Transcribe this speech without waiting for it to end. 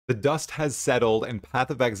The dust has settled and Path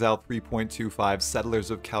of Exile 3.25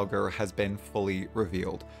 Settlers of Kalgur has been fully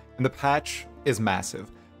revealed, and the patch is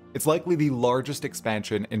massive. It's likely the largest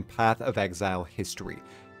expansion in Path of Exile history,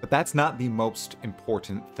 but that's not the most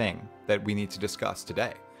important thing that we need to discuss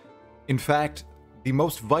today. In fact, the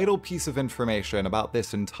most vital piece of information about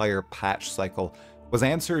this entire patch cycle was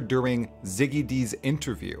answered during Ziggy D's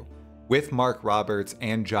interview with Mark Roberts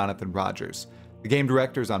and Jonathan Rogers, the game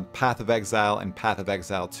directors on Path of Exile and Path of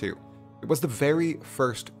Exile 2. It was the very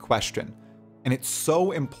first question, and it's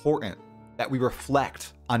so important that we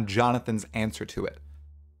reflect on Jonathan's answer to it.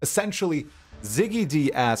 Essentially, Ziggy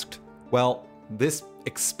D asked, well, this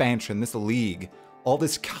expansion, this league, all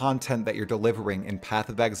this content that you're delivering in Path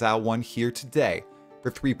of Exile 1 here today for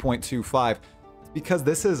 3.25, it's because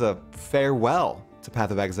this is a farewell to Path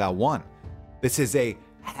of Exile 1. This is a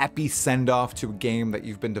happy send-off to a game that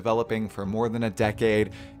you've been developing for more than a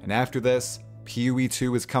decade, and after this, PoE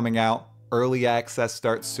 2 is coming out, early access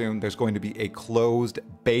starts soon, there's going to be a closed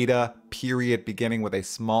beta period beginning with a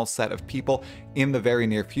small set of people in the very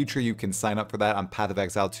near future. You can sign up for that on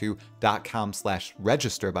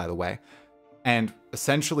pathofexile2.com/register, by the way. And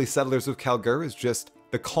essentially, Settlers of Kalgur is just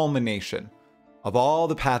the culmination of all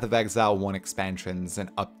the Path of Exile 1 expansions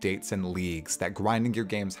and updates and leagues that Grinding Gear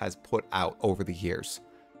Games has put out over the years.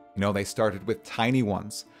 You know, they started with tiny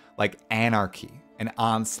ones like Anarchy and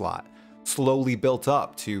Onslaught, slowly built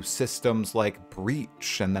up to systems like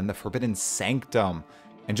Breach and then the Forbidden Sanctum.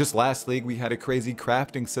 And just last league, we had a crazy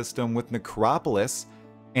crafting system with Necropolis.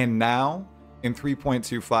 And now, in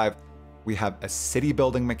 3.25, we have a city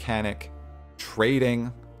building mechanic,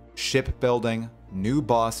 trading, shipbuilding, new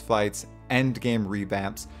boss fights, endgame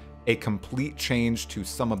revamps, a complete change to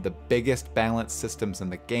some of the biggest balance systems in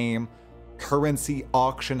the game, currency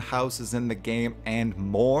auction houses in the game, and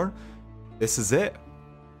more. This is it.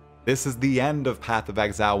 This is the end of Path of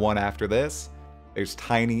Exile 1 after this. There's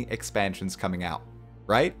tiny expansions coming out,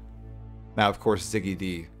 right? Now, of course, Ziggy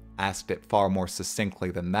D asked it far more succinctly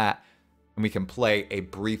than that, and we can play a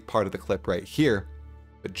brief part of the clip right here,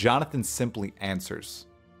 but Jonathan simply answers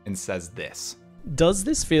and says this. Does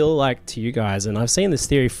this feel like to you guys, and I've seen this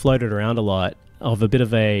theory floated around a lot, of a bit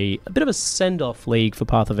of a send-off league for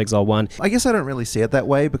Path of Exile 1. I guess I don't really see it that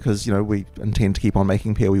way because, you know, we intend to keep on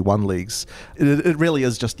making PoE 1 leagues. It really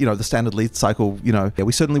is just, you know, the standard league cycle, you know. Yeah,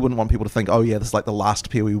 we certainly wouldn't want people to think, oh yeah, this is like the last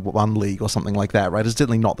PoE 1 league or something like that, right? It's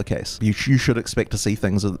certainly not the case. You should expect to see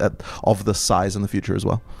things of this size in the future as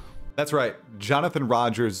well. That's right. Jonathan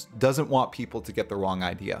Rogers doesn't want people to get the wrong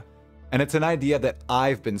idea. And it's an idea that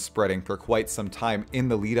I've been spreading for quite some time in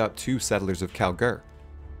the lead up to Settlers of Kalgur.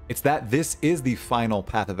 It's that this is the final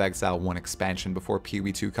Path of Exile 1 expansion before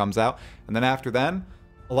PoE 2 comes out, and then after then,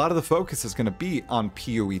 a lot of the focus is going to be on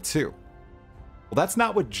PoE 2. Well, that's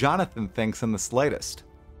not what Jonathan thinks in the slightest,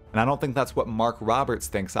 and I don't think that's what Mark Roberts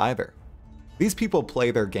thinks either. These people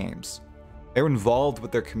play their games. They're involved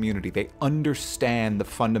with their community. They understand the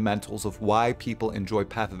fundamentals of why people enjoy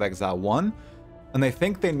Path of Exile 1, and they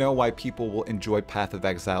think they know why people will enjoy Path of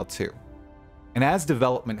Exile 2. And as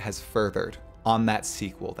development has furthered on that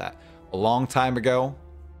sequel that a long time ago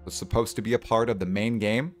was supposed to be a part of the main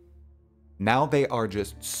game, now they are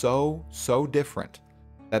just so different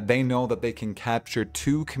that they know that they can capture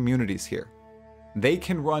two communities here. They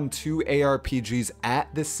can run two ARPGs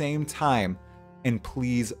at the same time and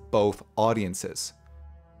please both audiences.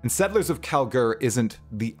 And Settlers of Kalgur isn't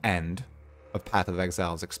the end of Path of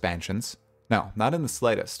Exile's expansions. No, not in the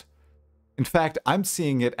slightest. In fact, I'm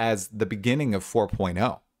seeing it as the beginning of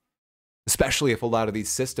 4.0. Especially if a lot of these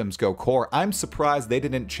systems go core. I'm surprised they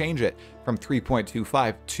didn't change it from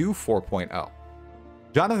 3.25 to 4.0.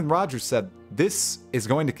 Jonathan Rogers said this is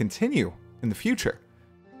going to continue in the future.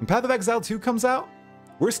 When Path of Exile 2 comes out,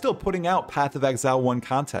 we're still putting out Path of Exile 1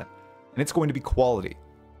 content, and it's going to be quality.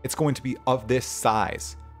 It's going to be of this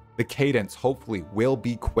size. The cadence, hopefully, will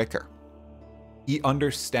be quicker. He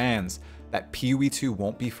understands that PoE 2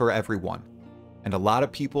 won't be for everyone, and a lot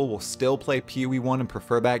of people will still play PoE 1 and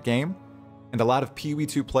prefer that game. And a lot of PoE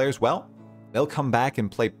 2 players, well, they'll come back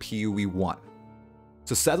and play PoE 1.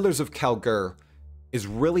 So Settlers of Kalgur is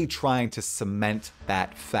really trying to cement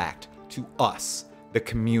that fact to us, the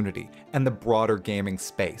community, and the broader gaming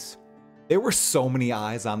space. There were so many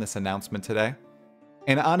eyes on this announcement today.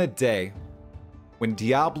 And on a day when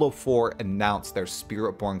Diablo 4 announced their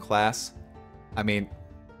Spiritborn class, I mean,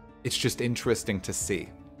 it's just interesting to see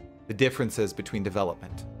the differences between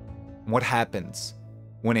development and what happens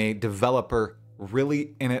when a developer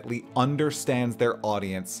really innately understands their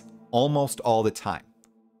audience almost all the time,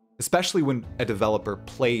 especially when a developer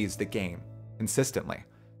plays the game consistently.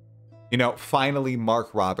 You know, finally,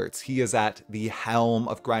 Mark Roberts. He is at the helm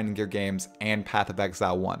of Grinding Gear Games and Path of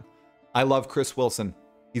Exile 1. I love Chris Wilson.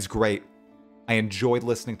 He's great. I enjoyed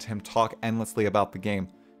listening to him talk endlessly about the game.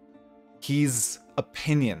 His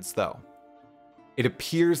opinions, though, it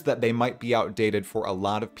appears that they might be outdated for a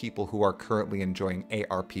lot of people who are currently enjoying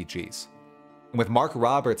ARPGs. And with Mark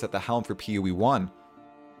Roberts at the helm for PoE 1,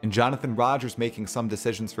 and Jonathan Rogers making some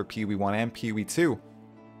decisions for PoE 1 and PoE 2,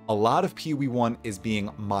 a lot of PoE 1 is being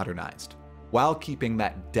modernized, while keeping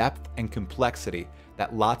that depth and complexity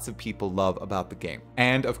that lots of people love about the game.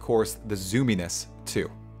 And of course, the zoominess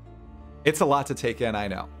too. It's a lot to take in, I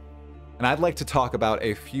know. And I'd like to talk about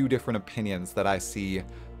a few different opinions that I see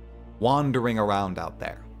wandering around out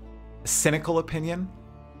there. A cynical opinion,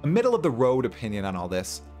 a middle-of-the-road opinion on all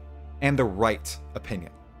this, and the right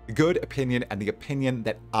opinion. The good opinion and the opinion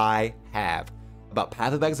that I have about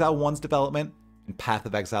Path of Exile 1's development and Path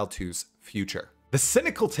of Exile 2's future. The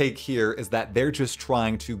cynical take here is that they're just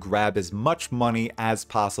trying to grab as much money as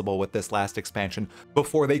possible with this last expansion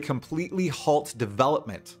before they completely halt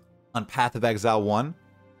development on Path of Exile 1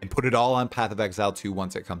 and put it all on Path of Exile 2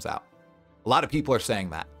 once it comes out. A lot of people are saying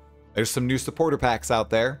that. There's some new supporter packs out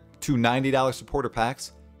there, 2 $90 supporter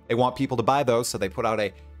packs. They want people to buy those, so they put out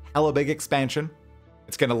a hella big expansion.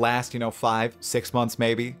 It's gonna last, 5-6 months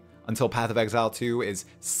maybe, until Path of Exile 2 is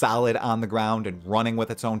solid on the ground and running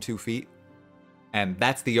with its own 2 feet. And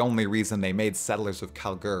that's the only reason they made Settlers of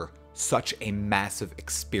Kalgur such a massive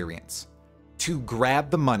experience. To grab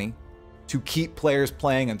the money, to keep players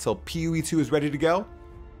playing until PoE 2 is ready to go,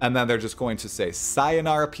 and then they're just going to say,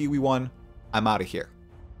 sayonara PoE 1, I'm out of here.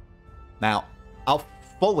 Now, I'll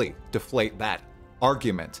fully deflate that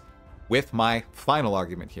argument with my final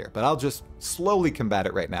argument here, but I'll just slowly combat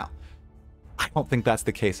it right now. I don't think that's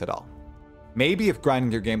the case at all. Maybe if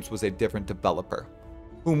Grinding Gear Games was a different developer,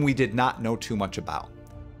 whom we did not know too much about,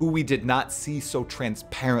 who we did not see so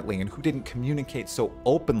transparently, and who didn't communicate so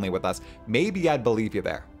openly with us, maybe I'd believe you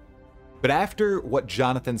there. But after what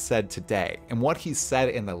Jonathan said today, and what he said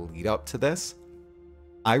in the lead up to this,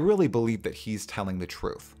 I really believe that he's telling the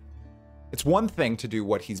truth. It's one thing to do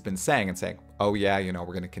what he's been saying and saying, oh yeah, we're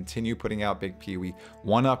going to continue putting out big PoE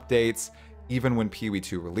 1 updates, even when PoE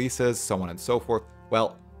 2 releases, so on and so forth.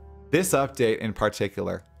 Well, this update in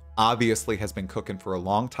particular obviously has been cooking for a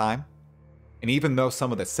long time. And even though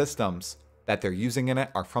some of the systems that they're using in it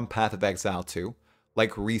are from Path of Exile 2,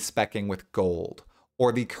 like respecking with gold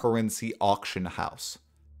or the currency auction house,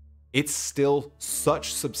 it's still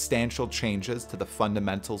such substantial changes to the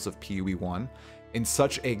fundamentals of PoE 1 in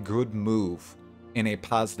such a good move in a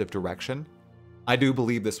positive direction. I do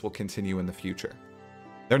believe this will continue in the future.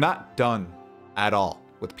 They're not done at all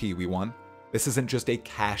with PoE 1. This isn't just a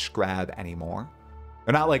cash grab anymore.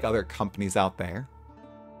 They're not like other companies out there.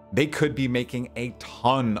 They could be making a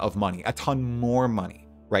ton of money, a ton more money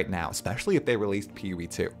right now, especially if they released PoE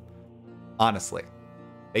 2. Honestly,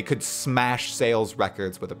 they could smash sales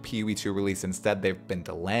records with a PoE 2 release. Instead, they've been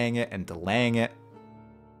delaying it and delaying it.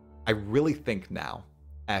 I really think now,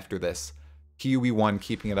 after this, PoE 1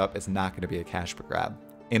 keeping it up is not going to be a cash grab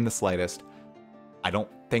in the slightest. I don't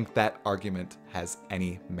think that argument has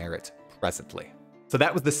any merit presently. So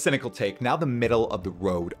that was the cynical take. Now the middle of the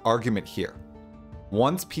road argument here.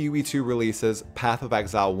 Once PoE 2 releases, Path of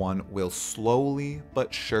Exile 1 will slowly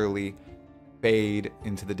but surely fade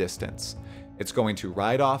into the distance. It's going to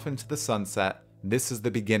ride off into the sunset. This is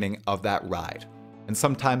the beginning of that ride. And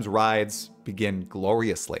sometimes rides begin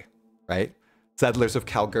gloriously, right? Settlers of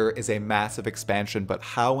Kalgur is a massive expansion, but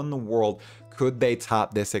how in the world could they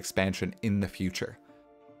top this expansion in the future?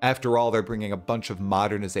 After all, they're bringing a bunch of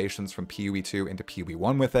modernizations from PoE 2 into PoE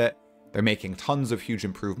 1 with it. They're making tons of huge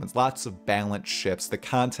improvements, lots of balance shifts. The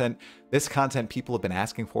content, this content, people have been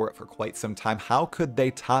asking for it for quite some time. How could they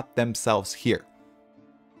top themselves here?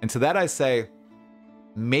 And to that I say,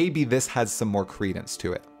 maybe this has some more credence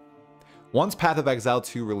to it. Once Path of Exile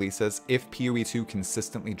 2 releases, if PoE 2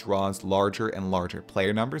 consistently draws larger and larger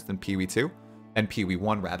player numbers than PoE 2, and PoE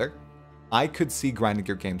 1 rather, I could see Grinding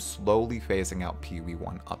Gear Games slowly phasing out PoE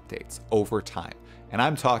 1 updates over time. And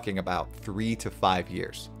I'm talking about 3 to 5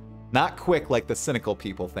 years. Not quick like the cynical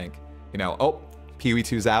people think, oh, PoE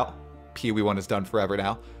 2's out, PoE 1 is done forever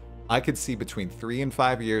now. I could see between 3 and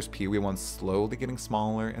 5 years, PoE 1 slowly getting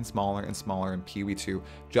smaller and smaller and smaller, and PoE 2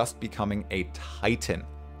 just becoming a titan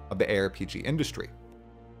of the ARPG industry.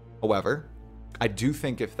 However, I do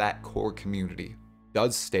think if that core community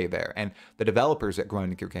does stay there, and the developers at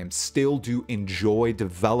Grinding Gear Games still do enjoy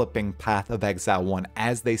developing Path of Exile 1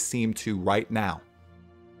 as they seem to right now,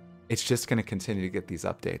 it's just going to continue to get these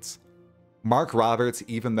updates. Mark Roberts,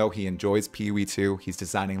 even though he enjoys PoE 2, he's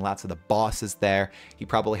designing lots of the bosses there. He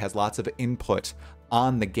probably has lots of input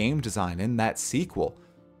on the game design in that sequel.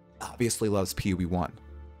 Obviously loves PoE 1.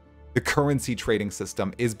 The currency trading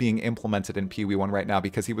system is being implemented in PoE 1 right now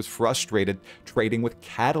because he was frustrated trading with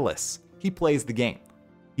catalysts. He plays the game.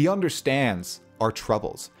 He understands our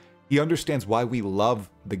troubles. He understands why we love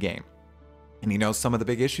the game. And he knows some of the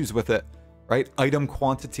big issues with it, right? Item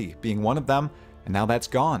quantity being one of them, and now that's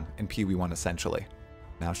gone in PoE 1 essentially.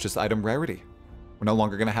 Now it's just item rarity. We're no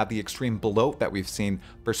longer going to have the extreme bloat that we've seen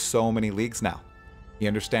for so many leagues now. He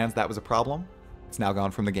understands that was a problem. It's now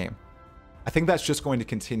gone from the game. I think that's just going to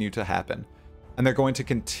continue to happen. And they're going to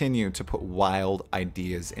continue to put wild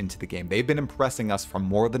ideas into the game. They've been impressing us for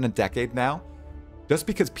more than a decade now. Just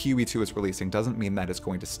because PoE 2 is releasing doesn't mean that it's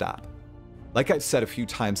going to stop. Like I've said a few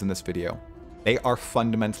times in this video, they are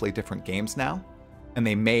fundamentally different games now, and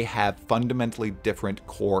they may have fundamentally different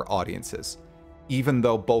core audiences, even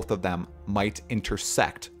though both of them might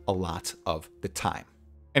intersect a lot of the time.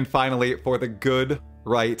 And finally, for the good,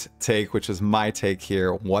 right take, which is my take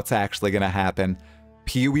here, what's actually going to happen,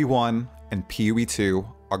 PoE 1 and PoE 2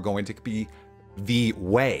 are going to be the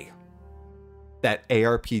way that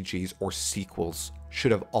ARPGs or sequels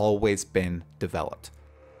should have always been developed.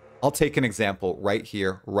 I'll take an example right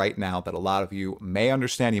here, right now, that a lot of you may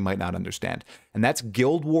understand, you might not understand, and that's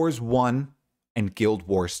Guild Wars 1 and Guild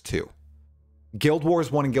Wars 2. Guild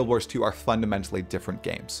Wars 1 and Guild Wars 2 are fundamentally different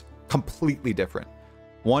games, completely different.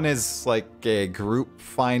 One is like a group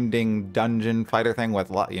finding dungeon fighter thing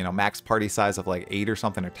with, you know, max party size of like 8 or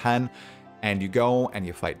something or 10. And you go and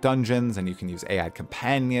you fight dungeons and you can use AI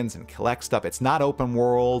companions and collect stuff. It's not open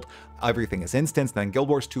world. Everything is instanced. Then Guild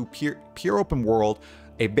Wars 2, pure open world,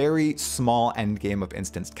 a very small end game of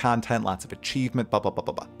instanced content, lots of achievement, blah, blah, blah,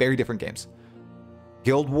 blah, blah. Very different games.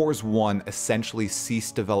 Guild Wars 1 essentially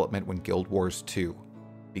ceased development when Guild Wars 2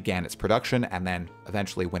 began its production and then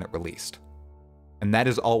eventually when it released. And that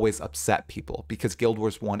has always upset people because Guild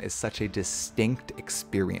Wars 1 is such a distinct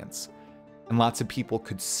experience. And lots of people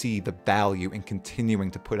could see the value in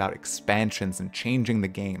continuing to put out expansions and changing the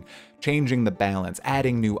game, changing the balance,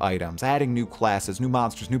 adding new items, adding new classes, new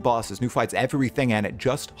monsters, new bosses, new fights, everything. And it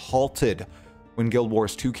just halted when Guild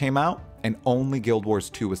Wars 2 came out and only Guild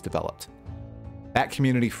Wars 2 was developed. That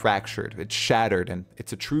community fractured, it shattered, and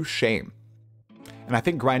it's a true shame. And I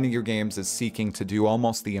think Grinding Gear Games is seeking to do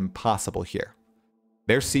almost the impossible here.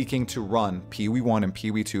 They're seeking to run PoE 1 and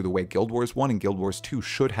PoE 2 the way Guild Wars 1 and Guild Wars 2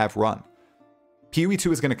 should have run. PoE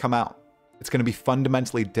 2 is going to come out. It's going to be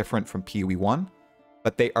fundamentally different from PoE 1,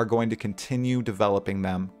 but they are going to continue developing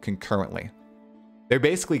them concurrently. They're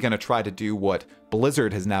basically going to try to do what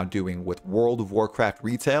Blizzard is now doing with World of Warcraft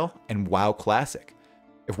Retail and WoW Classic.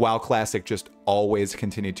 If WoW Classic just always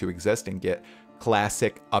continued to exist and get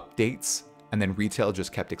Classic updates, and then Retail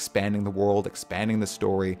just kept expanding the world, expanding the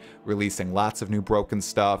story, releasing lots of new broken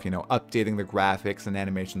stuff, you know, updating the graphics and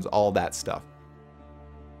animations, all that stuff.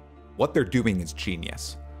 What they're doing is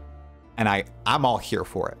genius. And I'm all here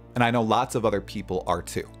for it. And I know lots of other people are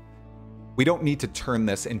too. We don't need to turn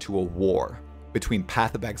this into a war between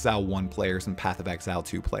Path of Exile 1 players and Path of Exile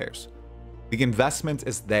 2 players. The investment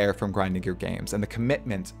is there from Grinding Gear Games, and the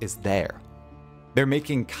commitment is there. They're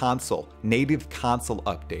making native console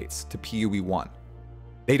updates to PoE 1.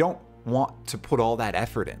 They don't want to put all that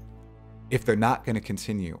effort in if they're not going to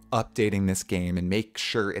continue updating this game and make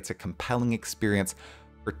sure it's a compelling experience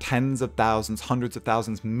for tens of thousands, hundreds of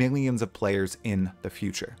thousands, millions of players in the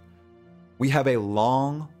future. We have a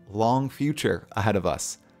long, long future ahead of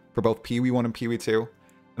us for both PoE 1 and PoE 2,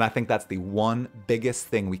 and I think that's the one biggest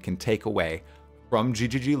thing we can take away from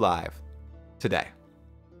GGG Live today.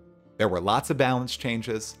 There were lots of balance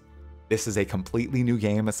changes. This is a completely new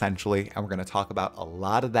game, essentially, and we're going to talk about a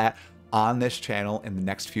lot of that on this channel in the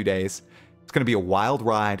next few days. It's going to be a wild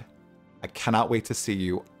ride. I cannot wait to see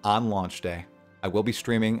you on launch day. I will be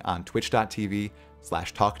streaming on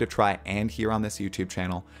twitch.tv/TalkativeTry and here on this YouTube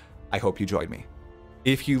channel. I hope you join me.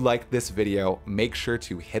 If you liked this video, make sure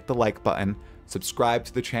to hit the like button, subscribe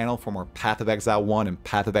to the channel for more Path of Exile 1 and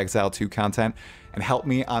Path of Exile 2 content, and help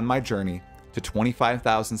me on my journey to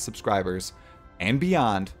 25,000 subscribers and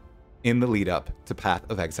beyond in the lead up to Path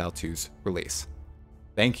of Exile 2's release.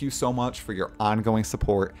 Thank you so much for your ongoing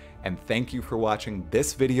support, and thank you for watching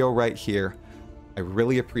this video right here. I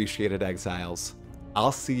really appreciate it, Exiles.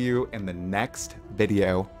 I'll see you in the next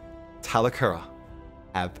video. Talakura.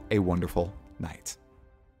 Have a wonderful night.